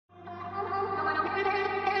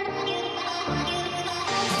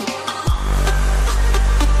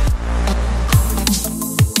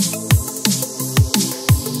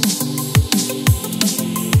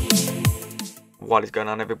What is going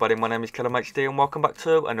on, everybody? My name is ChadderManHD and welcome back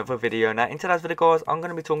to another video. Now in today's video guys, I'm going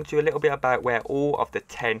to be talking to you a little bit about where all of the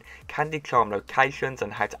 10 candy charm locations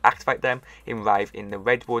and how to activate them in Rave in the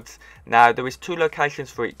Redwoods. Now there is 2 locations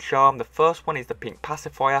for each charm. The first one is the pink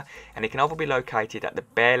pacifier, and it can either be located at the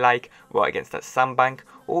Bear Lake right against that sandbank,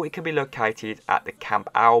 or it can be located at the Camp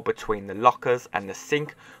Owl between the lockers and the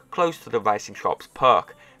sink close to the racing shops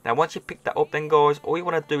perk. Now once you pick that up then guys, all you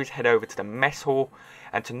want to do is head over to the mess hall,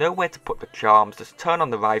 and to know where to put the charms, just turn on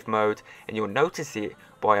the rave mode and you'll notice it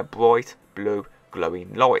by a bright blue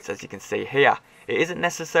glowing light, as you can see here. It isn't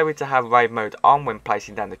necessary to have rave mode on when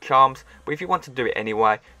placing down the charms, but if you want to do it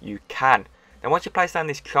anyway, you can. Now once you place down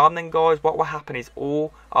this charm then guys, what will happen is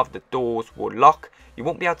all of the doors will lock. You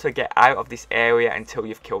won't be able to get out of this area until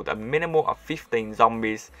you've killed a minimum of 15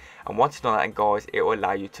 zombies, and once you've done that then guys, it will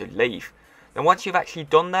allow you to leave. Then once you've actually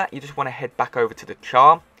done that, you just want to head back over to the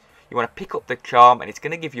charm. You want to pick up the charm and it's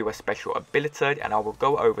going to give you a special ability, and I will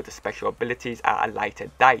go over the special abilities at a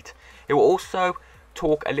later date. It will also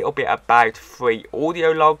talk a little bit about 3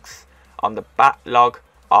 audio logs on the backlog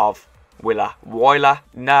of Willa Wyler.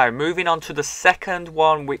 Now moving on to the second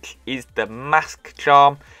one, which is the mask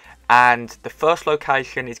charm, and the first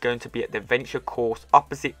location is going to be at the venture course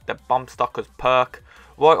opposite the bomb stockers perk,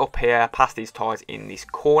 right up here past these tires in this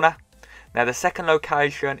corner. Now the second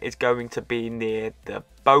location is going to be near the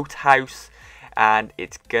boathouse, and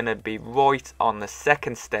it's going to be right on the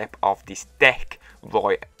second step of this deck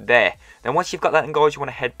right there. Then once you've got that then guys, you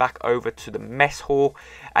want to head back over to the mess hall,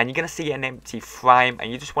 and you're going to see an empty frame, and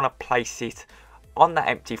you just want to place it on that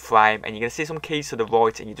empty frame, and you're going to see some keys to the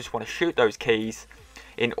right, and you just want to shoot those keys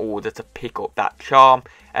in order to pick up that charm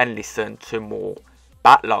and listen to more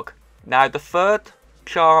backlog. Now the third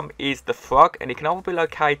charm is the frog, and it can either be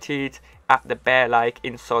located at the Bear Lake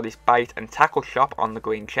inside this bait and tackle shop on the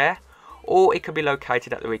green chair, or it could be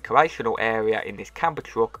located at the recreational area in this camper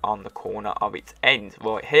truck on the corner of its end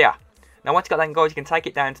right here. Now once you got that guys, you can take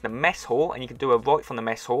it down to the mess hall, and you can do a right from the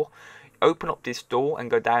mess hall, open up this door and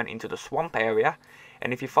go down into the swamp area,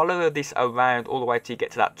 and if you follow this around all the way till you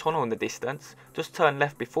get to that tunnel in the distance, just turn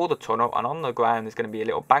left before the tunnel, and on the ground there's going to be a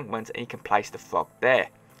little embankment, and you can place the frog there.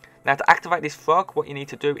 Now to activate this frog, what you need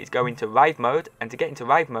to do is go into rave mode, and to get into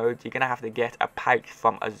rave mode you're going to have to get a pouch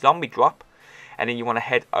from a zombie drop, and then you want to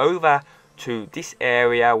head over to this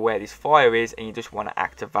area where this fire is, and you just want to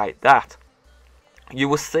activate that. You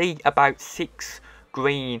will see about 6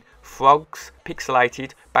 green frogs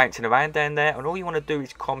pixelated bouncing around down there, and all you want to do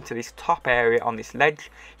is come to this top area on this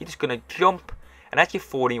ledge. You're just going to jump, and as you're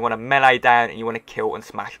falling you want to melee down and you want to kill and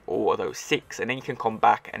smash all of those 6, and then you can come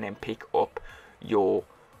back and then pick up your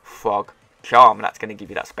frog charm, and that's going to give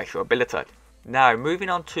you that special ability. Now moving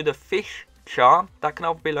on to the fish charm, that can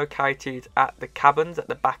either be located at the cabins at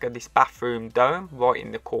the back of this bathroom dome right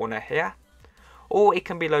in the corner here, or it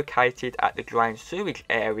can be located at the drain sewage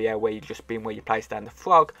area where you've just been, where you place down the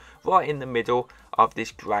frog right in the middle of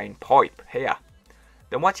this drain pipe here.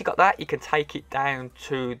 Then once you got that, you can take it down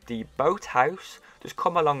to the boathouse, just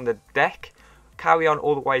come along the deck, carry on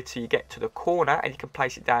all the way till you get to the corner, and you can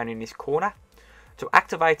place it down in this corner. To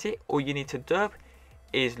activate it, all you need to do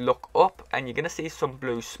is look up, and you're going to see some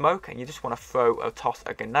blue smoke, and you just want to toss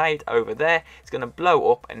a grenade over there. It's going to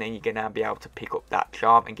blow up, and then you're going to be able to pick up that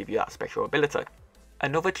charm and give you that special ability.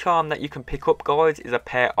 Another charm that you can pick up guys is a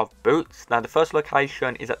pair of boots. Now the first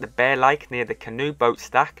location is at the Bear Lake near the canoe boat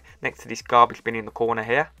stack next to this garbage bin in the corner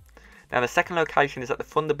here. Now the second location is at the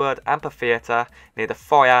Thunderbird Amphitheatre near the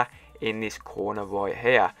fire in this corner right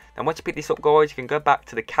here. Now once you pick this up guys, you can go back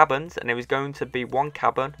to the cabins, and there is going to be one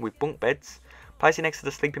cabin with bunk beds. Place it next to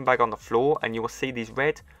the sleeping bag on the floor, and you will see these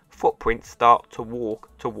red footprints start to walk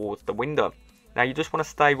towards the window. Now you just want to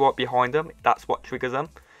stay right behind them, that's what triggers them,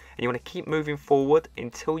 and you want to keep moving forward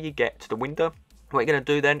until you get to the window. What you're going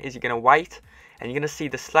to do then is you're going to wait, and you're going to see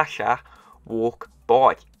the slasher walk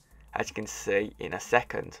by, as you can see in a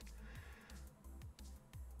second.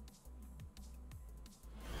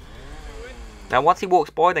 Now once he walks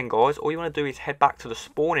by then guys, all you want to do is head back to the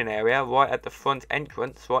spawning area right at the front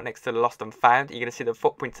entrance, right next to the lost and found. You're going to see the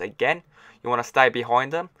footprints again. You want to stay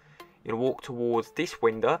behind them. You're going to walk towards this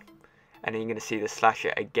window, and then you're going to see the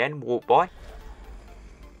slasher again walk by.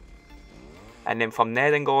 And then from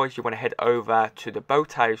there then guys, you want to head over to the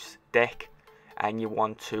boathouse deck, and you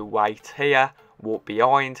want to wait here, walk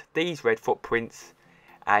behind these red footprints,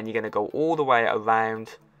 and you're going to go all the way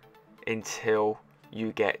around until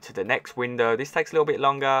you get to the next window. This takes a little bit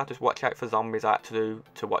longer, just watch out for zombies. I had to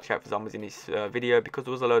watch out for zombies in this video because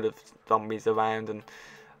there was a load of zombies around, and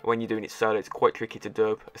when you're doing it solo it's quite tricky to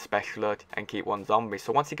do, especially, and keep one zombie.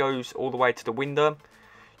 So once it goes all the way to the window,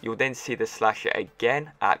 you'll then see the slasher again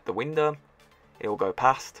at the window, it will go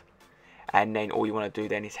past. And then all you want to do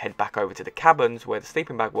then is head back over to the cabins where the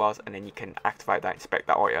sleeping bag was, and then you can activate that, inspect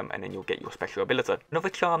that item, and then you'll get your special ability. Another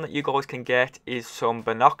charm that you guys can get is some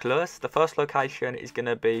binoculars. The first location is going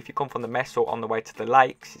to be, if you come from the mess hall on the way to the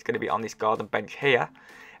lakes, it's going to be on this garden bench here.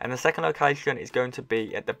 And the second location is going to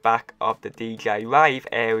be at the back of the DJ Rave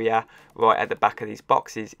area, right at the back of these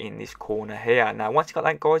boxes in this corner here. Now once you got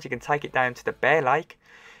that guys, you can take it down to the Bear Lake,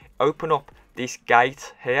 open up this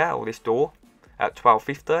gate here, or this door, at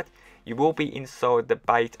 12:50. You will be inside the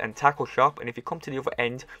bait and tackle shop, and if you come to the other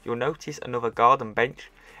end, you'll notice another garden bench,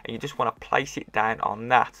 and you just want to place it down on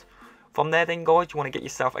that. From there then guys, you want to get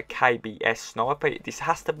yourself a KBS sniper. This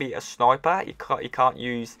has to be a sniper. You can't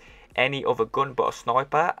use any other gun but a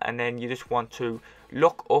sniper. And then you just want to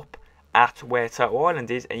look up at where Turtle Island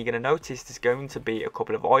is, and you're going to notice there's going to be a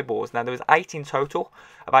couple of eyeballs. Now there was 8 in total,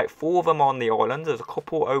 about 4 of them on the island. There's a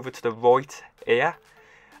couple over to the right here.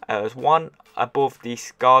 There's one above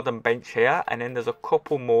this garden bench here, and then there's a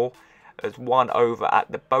couple more. There's one over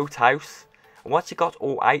at the boathouse. And once you got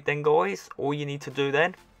all 8 then guys, all you need to do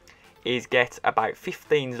then is get about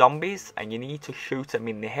 15 zombies, and you need to shoot them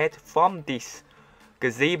in the head from this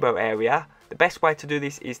gazebo area. The best way to do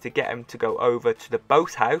this is to get them to go over to the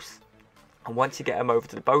boathouse. And once you get them over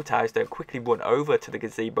to the boathouse, they'll quickly run over to the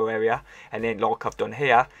gazebo area, and then like I've done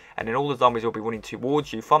here, and then all the zombies will be running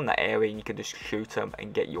towards you from that area, and you can just shoot them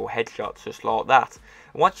and get your headshots just like that.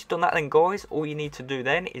 And once you've done that then guys, all you need to do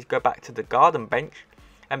then is go back to the garden bench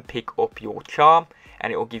and pick up your charm,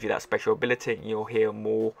 and it will give you that special ability, and you'll hear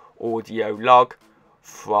more audio log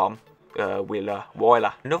from Willa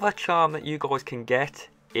Wyler. Another charm that you guys can get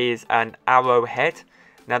is an arrowhead.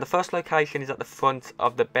 Now the first location is at the front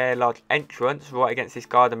of the Bear Lodge entrance, right against this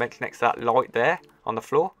garden bench next to that light there on the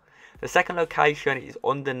floor. The second location is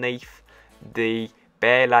underneath the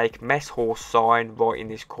Bear Lake Mess Hall sign right in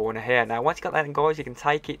this corner here. Now once you got that guys, you can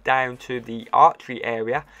take it down to the archery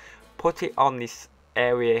area, put it on this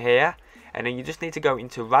area here, and then you just need to go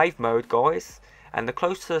into rave mode guys. And the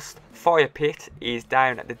closest fire pit is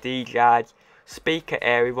down at the DJ speaker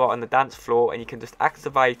area right on the dance floor, and you can just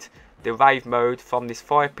activate the rave mode from this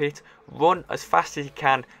fire pit, run as fast as you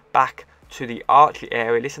can back to the archery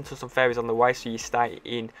area, listen to some fairies on the way so you stay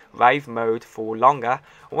in rave mode for longer.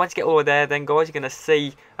 And once you get over there then guys, you're going to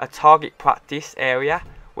see a target practice area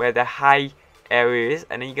where the hay area is,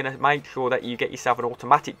 and then you're going to make sure that you get yourself an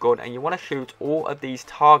automatic gun, and you want to shoot all of these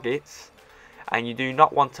targets, and you do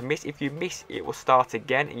not want to miss. If you miss, it will start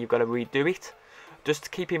again and you've got to redo it.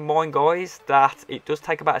 Just keep in mind guys that it does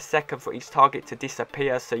take about a second for each target to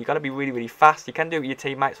disappear, so you got to be really fast. You can do it with your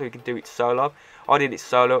teammates or you can do it solo. I did it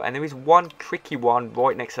solo, and there is one tricky one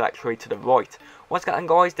right next to that tree to the right. Once you get that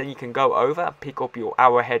guys, then you can go over and pick up your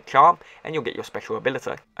arrowhead charm, and you'll get your special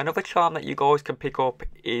ability. Another charm that you guys can pick up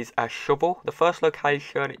is a shovel. The first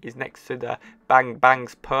location is next to the Bang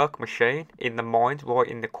Bangs perk machine in the mines, right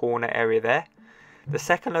in the corner area there. The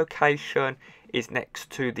second location is next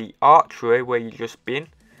to the archery where you just been,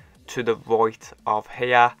 to the right of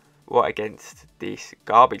here, right against this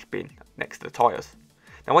garbage bin next to the tyres.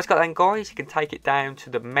 Now once you got that guys, you can take it down to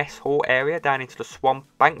the mess hall area, down into the swamp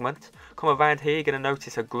embankment. Come around here, you're going to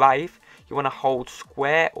notice a grave. You want to hold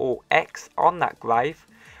square or X on that grave,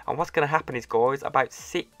 and what's going to happen is guys, about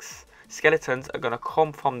 6 skeletons are going to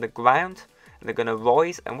come from the ground, and they're going to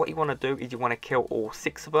rise, and what you want to do is you want to kill all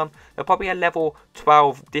 6 of them. They're probably a level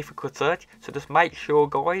 12 difficulty, so just make sure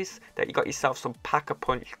guys that you got yourself some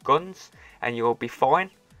pack-a-punch guns and you'll be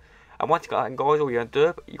fine. And once you got that guys, all you're going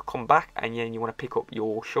to do, you come back and then you want to pick up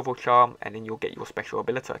your shovel charm, and then you'll get your special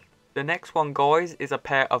ability. The next one guys is a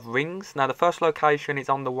pair of rings. Now the first location is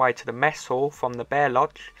on the way to the mess hall from the Bear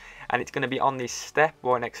Lodge, and it's going to be on this step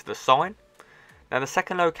right next to the sign. Now the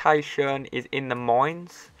second location is in the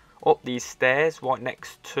mines, up these stairs right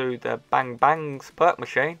next to the Bang Bangs perk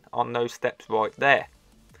machine on those steps right there.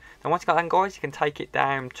 Now once you got that guys, you can take it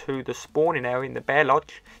down to the spawning area in the Bear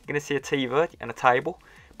Lodge. You're going to see a TV and a table.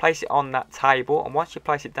 Place it on that table, and once you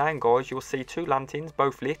place it down guys, you'll see 2 lanterns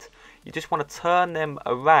both lit. You just want to turn them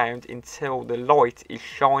around until the light is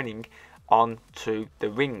shining onto the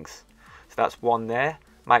rings. So that's one there.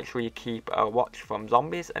 Make sure you keep a watch from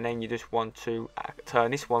zombies, and then you just want to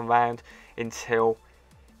turn this one round until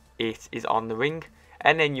it is on the ring,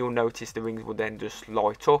 and then you'll notice the rings will then just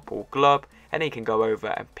light up or glow, and then you can go over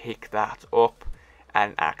and pick that up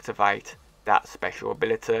and activate that special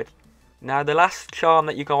ability. Now the last charm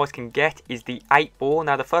that you guys can get is the 8-ball.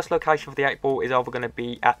 Now the first location for the 8-ball is either going to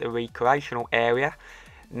be at the recreational area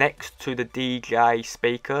next to the DJ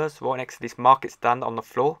speakers, right next to this market stand on the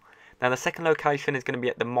floor. Now the second location is going to be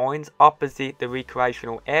at the mines opposite the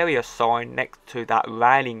recreational area sign next to that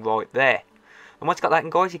railing right there. And once you got that in,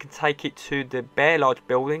 guys, you can take it to the Bear Lodge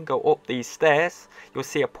building, go up these stairs, you'll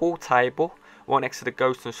see a pool table right next to the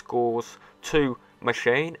Ghosts and Scores 2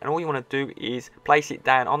 machine, and all you want to do is place it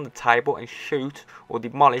down on the table and shoot or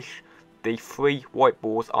demolish the 3 white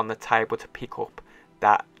balls on the table to pick up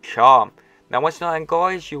that charm. Now once you're done,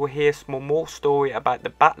 guys, you will hear some more story about the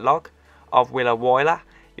backlog of Willow Wyler.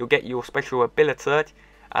 You'll get your special ability,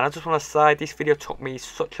 and I just want to say this video took me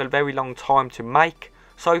such a very long time to make.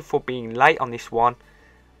 Sorry for being late on this one,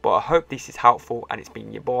 but I hope this is helpful, and it's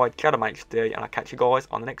been your boy ChadderManHD, and I'll catch you guys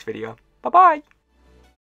on the next video. Bye bye.